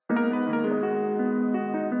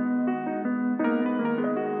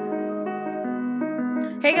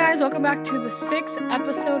Hey guys, welcome back to the 6th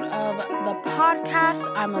episode of the podcast.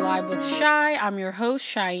 I'm Alive with Shy. I'm your host,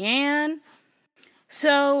 Cheyenne.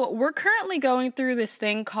 So, we're currently going through this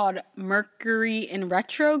thing called Mercury in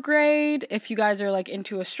retrograde. If you guys are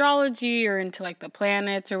into astrology or into the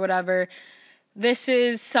planets or whatever, this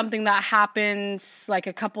is something that happens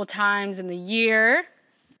a couple times in the year,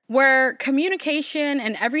 where communication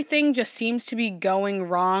and everything just seems to be going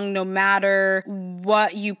wrong no matter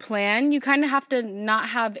what you plan. You kind of have to not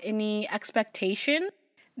have any expectation.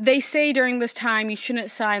 They say during this time you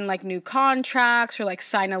shouldn't sign new contracts or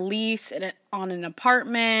sign a lease on an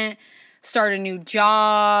apartment, start a new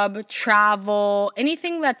job, travel,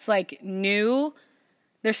 anything that's new.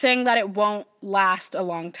 They're saying that it won't last a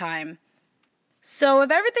long time. So if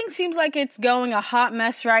everything seems like it's going a hot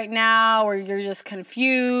mess right now, or you're just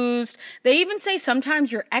confused, they even say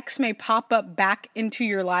sometimes your ex may pop up back into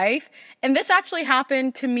your life. And this actually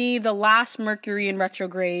happened to me the last Mercury in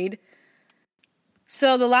retrograde.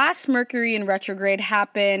 So the last Mercury in retrograde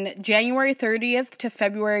happened January 30th to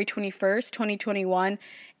February 21st, 2021.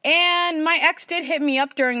 And my ex did hit me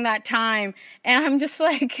up during that time. And I'm just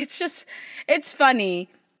it's funny.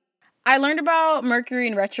 I learned about Mercury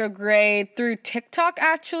in retrograde through TikTok,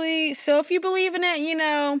 actually. So if you believe in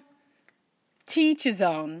it, to each his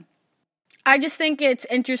own. I just think it's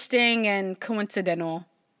interesting and coincidental.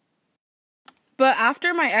 But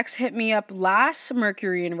after my ex hit me up last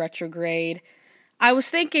Mercury in retrograde, I was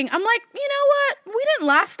thinking, I'm like, you know what? We didn't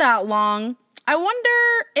last that long. I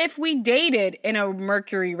wonder if we dated in a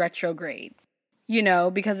Mercury retrograde.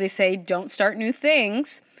 Because they say don't start new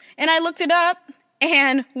things. And I looked it up.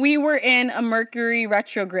 And we were in a Mercury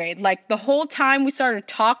retrograde. The whole time we started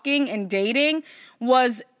talking and dating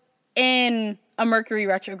was in a Mercury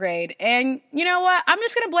retrograde. And you know what? I'm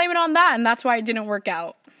just going to blame it on that. And that's why it didn't work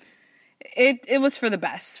out. It was for the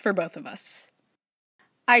best for both of us.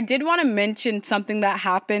 I did want to mention something that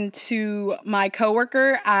happened to my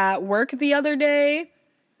coworker at work the other day.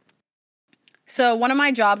 So one of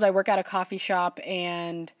my jobs, I work at a coffee shop,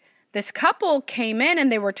 and this couple came in and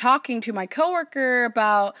they were talking to my coworker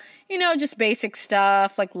about, just basic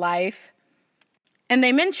stuff like life. And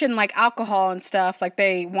they mentioned alcohol and stuff,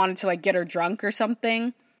 they wanted to get her drunk or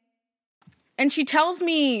something. And she tells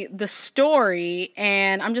me the story,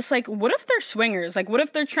 and I'm just what if they're swingers? What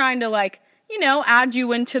if they're trying to add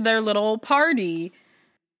you into their little party?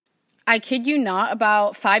 I kid you not,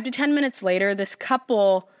 about 5 to 10 minutes later, this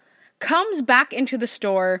couple comes back into the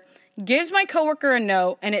store, gives my coworker a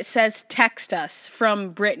note, and it says, "Text us,"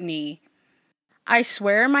 from Brittany. I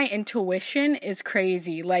swear my intuition is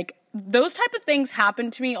crazy. Those type of things happen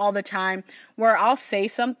to me all the time, where I'll say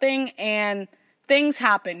something and things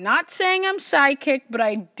happen. Not saying I'm psychic, but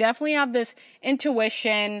I definitely have this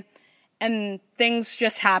intuition and things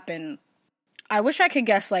just happen. I wish I could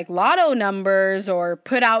guess lotto numbers or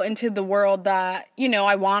put out into the world that,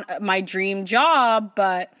 I want my dream job,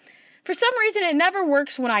 but for some reason, it never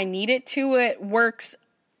works when I need it to. It works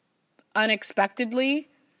unexpectedly.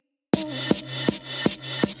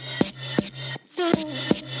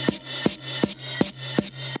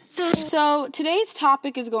 So today's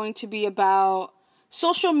topic is going to be about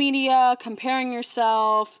social media, comparing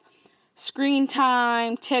yourself, screen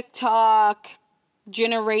time, TikTok,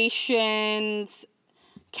 generations,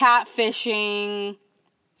 catfishing,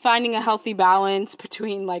 finding a healthy balance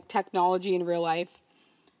between technology and real life.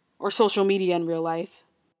 Or social media in real life.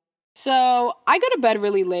 So, I go to bed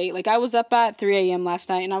really late. I was up at 3 a.m. last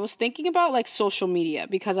night, and I was thinking about, social media,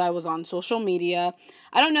 because I was on social media.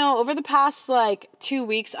 I don't know, over the past, 2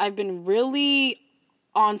 weeks, I've been really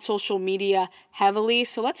on social media heavily,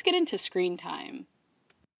 so let's get into screen time.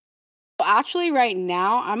 Actually, right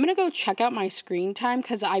now, I'm gonna go check out my screen time,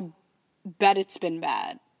 because I bet it's been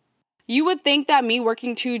bad. You would think that me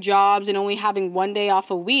working 2 jobs and only having 1 day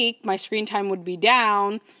off a week, my screen time would be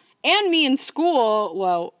down. And me in school,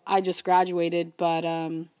 well, I just graduated, but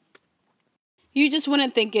you just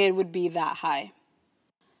wouldn't think it would be that high.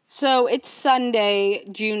 So it's Sunday,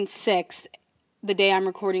 June 6th, the day I'm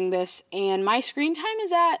recording this, and my screen time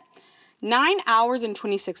is at 9 hours and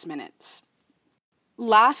 26 minutes.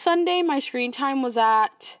 Last Sunday, my screen time was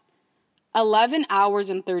at 11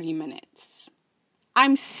 hours and 30 minutes.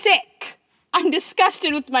 I'm sick. I'm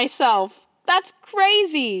disgusted with myself. That's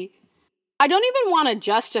crazy. I don't even want to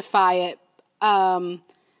justify it. A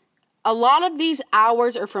lot of these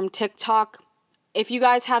hours are from TikTok. If you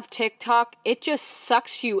guys have TikTok, it just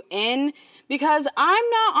sucks you in, because I'm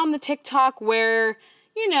not on the TikTok where,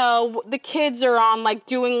 the kids are on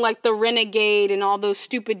doing the renegade and all those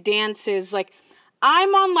stupid dances.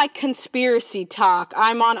 I'm on conspiracy talk.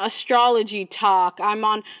 I'm on astrology talk. I'm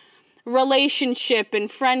on relationship and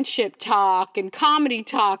friendship talk and comedy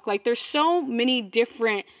talk. Like, there's so many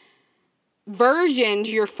different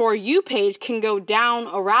versions. Your For You page can go down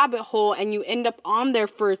a rabbit hole and you end up on there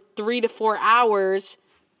for 3 to 4 hours.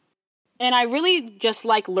 And I really just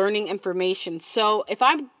like learning information. So if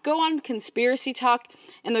I go on Conspiracy Talk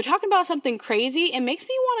and they're talking about something crazy, it makes me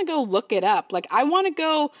want to go look it up. Like, I want to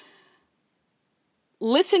go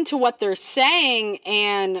listen to what they're saying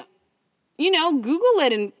and, Google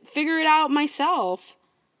it and figure it out myself.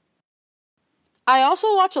 I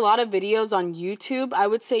also watch a lot of videos on YouTube. I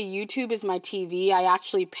would say YouTube is my TV. I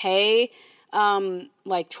actually pay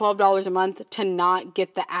like $12 a month to not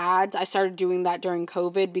get the ads. I started doing that during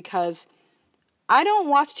COVID because I don't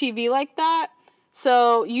watch TV like that.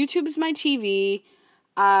 So YouTube is my TV.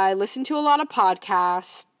 I listen to a lot of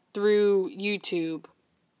podcasts through YouTube.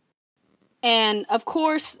 And of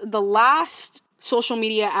course, the last social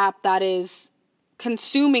media app that is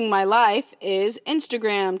consuming my life is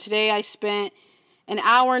Instagram. Today I spent an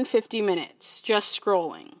hour and 50 minutes just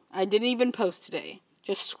scrolling. I didn't even post today.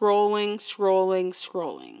 Just scrolling.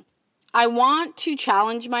 I want to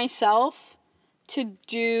challenge myself to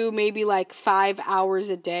do maybe like 5 hours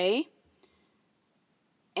a day.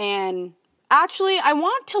 And actually, I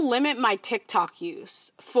want to limit my TikTok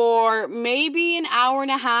use for maybe an hour and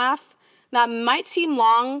a half. That might seem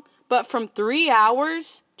long, but from 3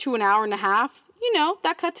 hours to an hour and a half,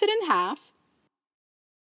 that cuts it in half.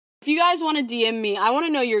 If you guys want to DM me, I want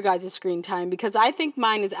to know your guys' screen time because I think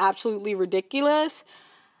mine is absolutely ridiculous.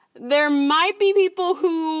 There might be people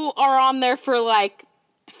who are on there for like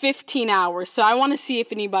 15 hours, so I want to see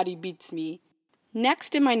if anybody beats me.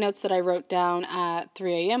 Next in my notes that I wrote down at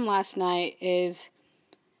 3 a.m. last night is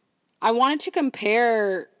I wanted to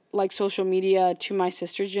compare like social media to my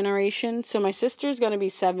sister's generation. So my sister's going to be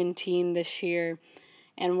 17 this year,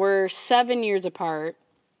 and we're 7 years apart.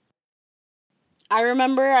 I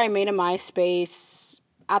remember I made a MySpace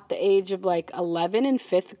at the age of like 11 in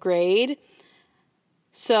 5th grade.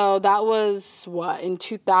 So that was in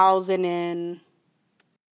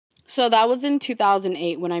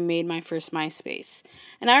 2008 when I made my first MySpace.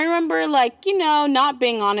 And I remember not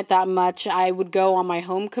being on it that much. I would go on my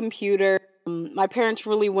home computer. My parents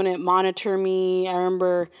really wouldn't monitor me.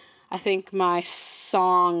 I think my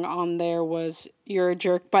song on there was You're a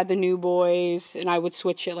Jerk by the New Boys, and I would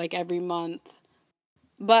switch it like every month.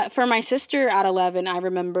 But for my sister at 11, I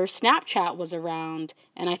remember Snapchat was around,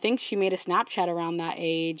 and I think she made a Snapchat around that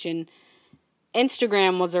age, and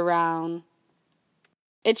Instagram was around.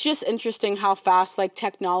 It's just interesting how fast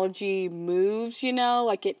technology moves,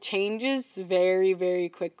 it changes very, very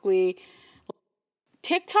quickly.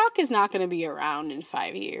 TikTok is not going to be around in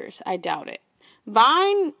 5 years. I doubt it.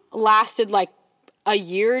 Vine lasted a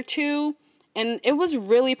year or two, and it was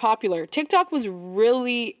really popular. TikTok is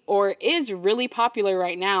really popular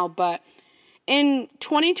right now, but in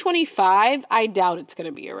 2025, I doubt it's going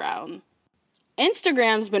to be around.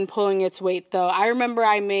 Instagram's been pulling its weight, though. I remember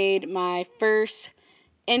I made my first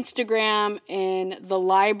Instagram in the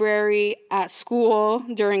library at school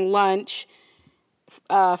during lunch.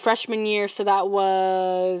 Freshman year, so that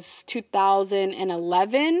was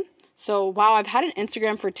 2011. So, wow, I've had an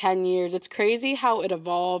Instagram for 10 years. It's crazy how it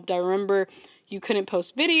evolved. I remember you couldn't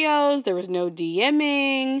post videos. There was no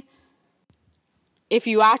DMing. If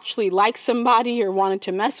you actually liked somebody or wanted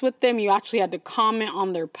to mess with them, you actually had to comment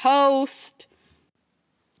on their post.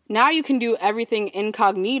 Now you can do everything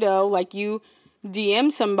incognito, like you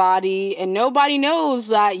DM somebody and nobody knows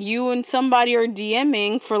that you and somebody are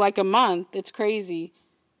DMing for a month. It's crazy.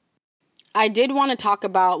 I did want to talk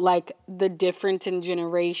about the difference in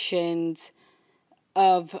generations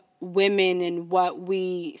of women and what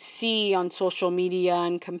we see on social media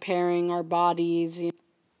and comparing our bodies.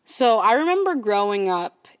 So I remember growing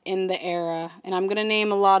up in the era, and I'm going to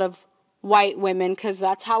name a lot of white women because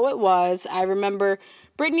that's how it was. I remember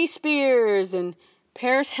Britney Spears and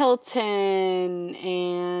Paris Hilton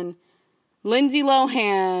and Lindsay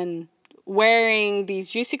Lohan wearing these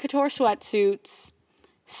Juicy Couture sweatsuits,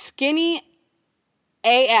 skinny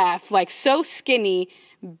AF, so skinny,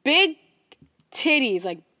 big titties,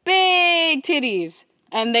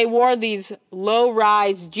 and they wore these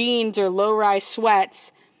low-rise jeans or low-rise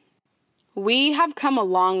sweats. We have come a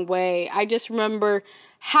long way. I just remember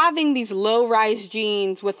having these low-rise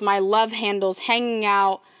jeans with my love handles hanging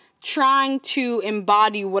out, trying to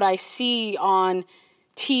embody what I see on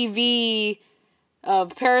TV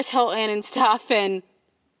of Paris Hilton and stuff, and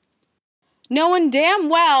knowing damn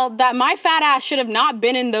well that my fat ass should have not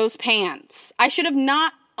been in those pants. I should have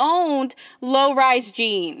not owned low-rise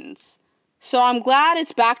jeans. So I'm glad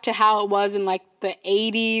it's back to how it was in like the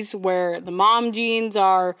 80s where the mom jeans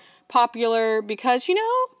are popular because,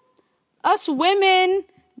 us women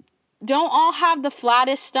don't all have the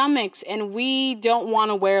flattest stomachs and we don't want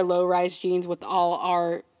to wear low-rise jeans with all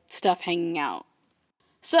our stuff hanging out.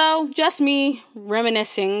 So just me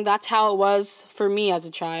reminiscing, that's how it was for me as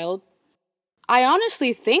a child. I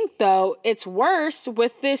honestly think, though, it's worse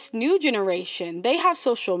with this new generation. They have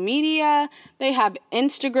social media, they have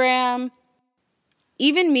Instagram.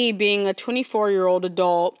 Even me being a 24-year-old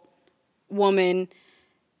adult woman,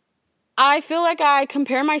 I feel like I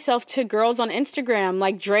compare myself to girls on Instagram,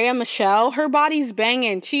 like Drea Michelle. Her body's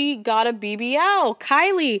banging. She got a BBL.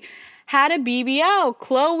 Kylie had a BBL.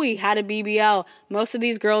 Chloe had a BBL. Most of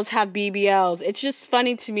these girls have BBLs. It's just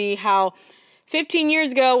funny to me how 15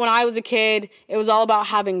 years ago when I was a kid, it was all about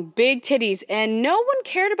having big titties and no one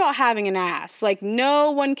cared about having an ass. Like, no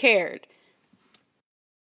one cared.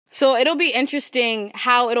 So it'll be interesting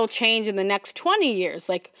how it'll change in the next 20 years.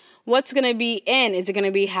 Like, what's going to be in? Is it going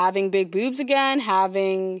to be having big boobs again?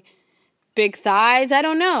 Having big thighs? I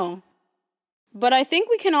don't know. But I think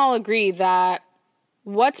we can all agree that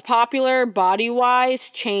what's popular body-wise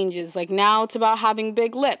changes. Like, now it's about having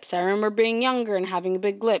big lips. I remember being younger and having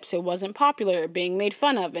big lips. It wasn't popular, being made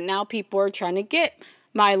fun of. And now people are trying to get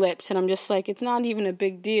my lips. And I'm just like, it's not even a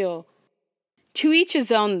big deal. To each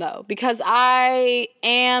his own, though, because I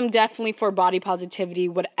am definitely for body positivity.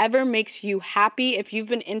 Whatever makes you happy, if you've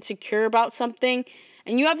been insecure about something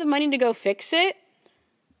and you have the money to go fix it,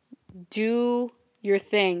 do your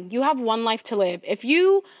thing. You have one life to live. If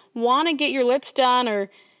you want to get your lips done or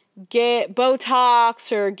get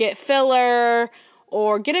Botox or get filler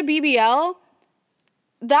or get a BBL,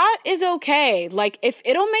 that is okay. Like, if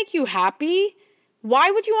it'll make you happy, why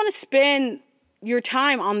would you want to spend your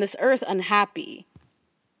time on this earth unhappy?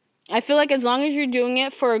 I feel like as long as you're doing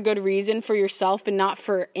it for a good reason for yourself and not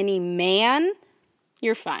for any man,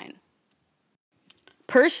 you're fine.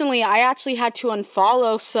 Personally, I actually had to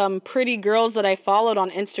unfollow some pretty girls that I followed on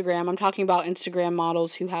Instagram. I'm talking about Instagram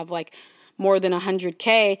models who have like more than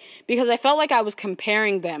 100K because I felt like I was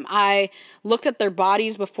comparing them. I looked at their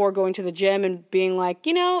bodies before going to the gym and being like,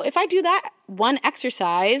 if I do that one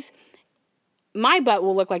exercise, my butt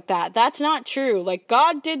will look like that. That's not true. Like,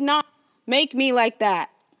 God did not make me like that.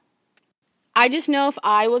 I just know if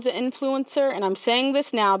I was an influencer, and I'm saying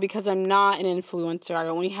this now because I'm not an influencer. I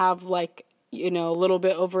only have a little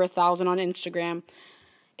bit over 1,000 on Instagram.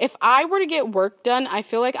 If I were to get work done, I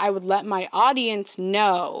feel like I would let my audience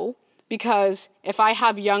know, because if I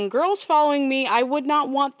have young girls following me, I would not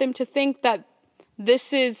want them to think that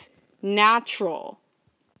this is natural.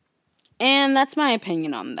 And that's my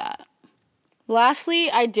opinion on that. Lastly,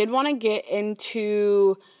 I did want to get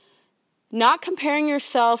into not comparing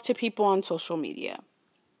yourself to people on social media.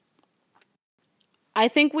 I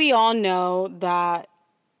think we all know that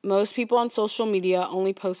most people on social media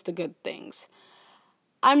only post the good things.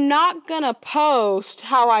 I'm not going to post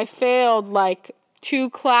how I failed like 2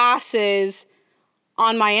 classes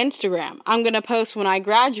on my Instagram. I'm going to post when I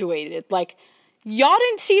graduated. Like, y'all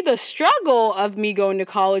didn't see the struggle of me going to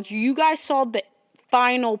college. You guys saw the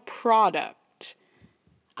final product.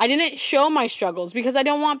 I didn't show my struggles because I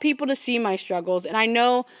don't want people to see my struggles, and I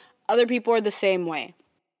know other people are the same way.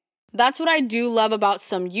 That's what I do love about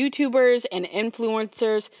some YouTubers and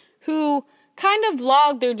influencers who kind of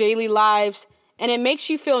vlog their daily lives, and it makes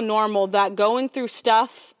you feel normal that going through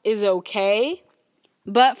stuff is okay.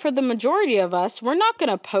 But for the majority of us, we're not going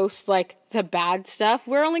to post like the bad stuff.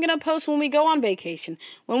 We're only going to post when we go on vacation,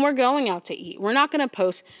 when we're going out to eat. We're not going to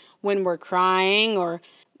post when we're crying or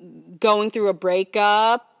going through a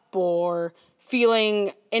breakup or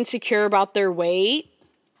feeling insecure about their weight.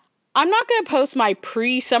 I'm not going to post my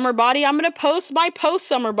pre-summer body. I'm going to post my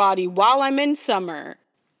post-summer body while I'm in summer.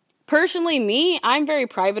 Personally, me, I'm very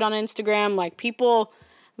private on Instagram. Like, people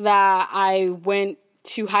that I went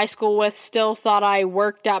to high school with still thought I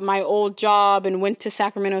worked at my old job and went to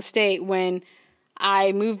Sacramento State when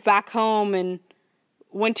I moved back home and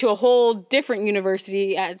went to a whole different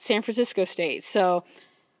university at San Francisco State. So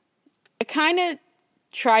I kind of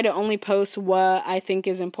try to only post what I think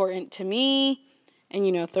is important to me.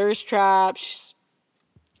 And, thirst traps,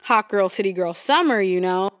 hot girl, city girl summer,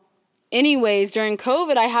 Anyways, during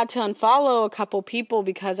COVID, I had to unfollow a couple people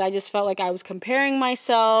because I just felt like I was comparing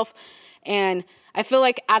myself. And I feel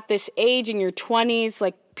like at this age in your 20s,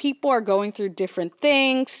 like, people are going through different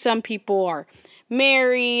things. Some people are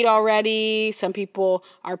married already. Some people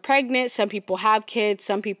are pregnant. Some people have kids.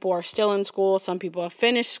 Some people are still in school. Some people have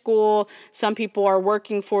finished school. Some people are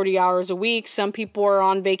working 40 hours a week. Some people are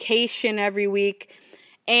on vacation every week.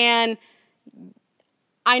 And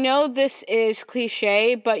I know this is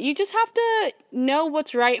cliche, but you just have to know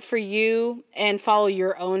what's right for you and follow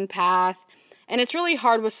your own path. And it's really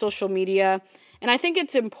hard with social media. And I think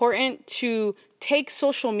it's important to take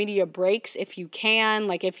social media breaks if you can.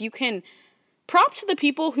 Like, if you can, props to the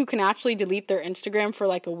people who can actually delete their Instagram for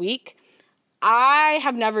like a week. I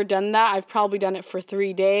have never done that. I've probably done it for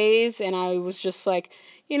 3 days, and I was just like,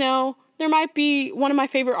 there might be one of my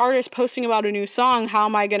favorite artists posting about a new song. How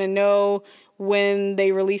am I going to know when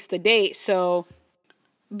they release the date?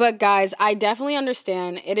 But guys, I definitely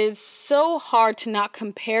understand. It is so hard to not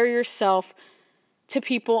compare yourself to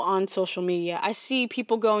people on social media. I see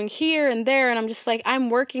people going here and there, and I'm just like,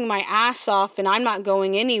 I'm working my ass off and I'm not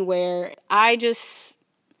going anywhere. I've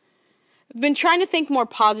been trying to think more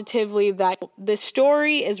positively that this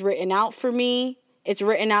story is written out for me. It's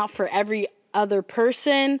written out for every other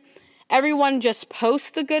person. Everyone just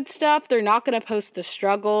posts the good stuff. They're not going to post the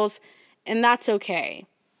struggles, and that's okay.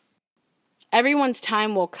 Everyone's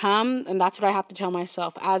time will come, and that's what I have to tell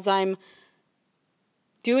myself. As I'm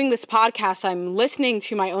doing this podcast, I'm listening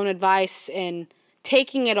to my own advice and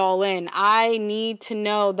taking it all in. I need to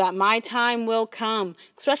know that my time will come.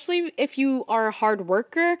 Especially if you are a hard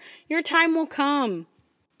worker, your time will come.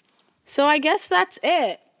 So I guess that's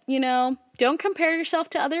it. Don't compare yourself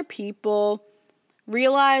to other people.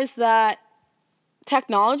 Realize that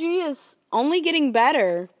technology is only getting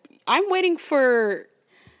better. I'm waiting for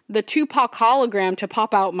the Tupac hologram to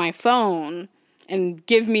pop out my phone and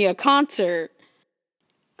give me a concert.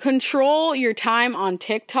 Control your time on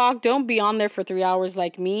TikTok. Don't be on there for 3 hours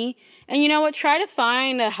like me. And you know what? Try to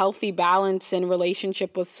find a healthy balance in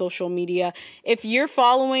relationship with social media. If you're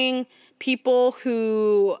following people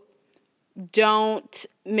who don't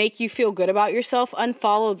make you feel good about yourself,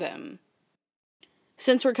 unfollow them.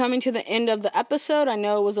 Since we're coming to the end of the episode, I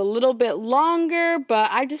know it was a little bit longer, but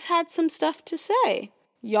I just had some stuff to say.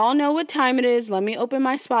 Y'all know what time it is. Let me open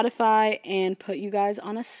my Spotify and put you guys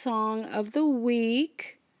on a song of the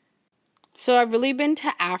week. So I've really been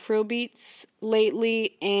to Afrobeats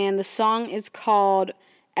lately, and the song is called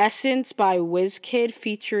Essence by Wizkid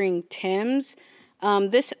featuring Tems.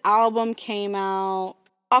 This album came out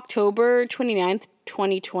October 29th,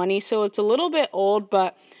 2020, so it's a little bit old,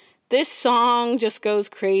 but this song just goes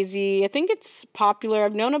crazy. I think it's popular.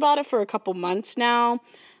 I've known about it for a couple months now.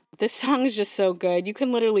 This song is just so good. You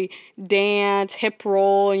can literally dance, hip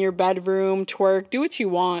roll in your bedroom, twerk, do what you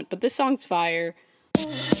want, but this song's fire.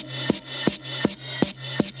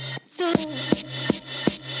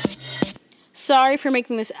 Sorry for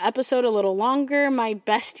making this episode a little longer. My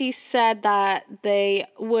bestie said that they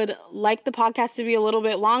would like the podcast to be a little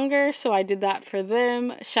bit longer, so I did that for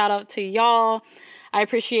them. Shout out to y'all. I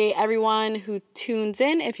appreciate everyone who tunes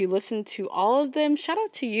in. If you listen to all of them, shout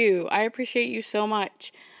out to you. I appreciate you so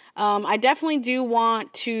much. I definitely do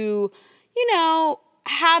want to,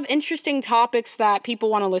 have interesting topics that people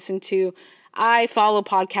want to listen to. I follow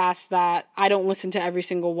podcasts that I don't listen to every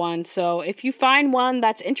single one. So if you find one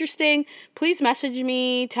that's interesting, please message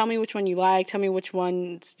me. Tell me which one you like. Tell me which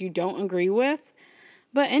ones you don't agree with.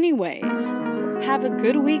 But anyways, have a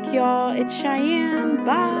good week, y'all. It's Cheyenne.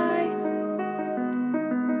 Bye.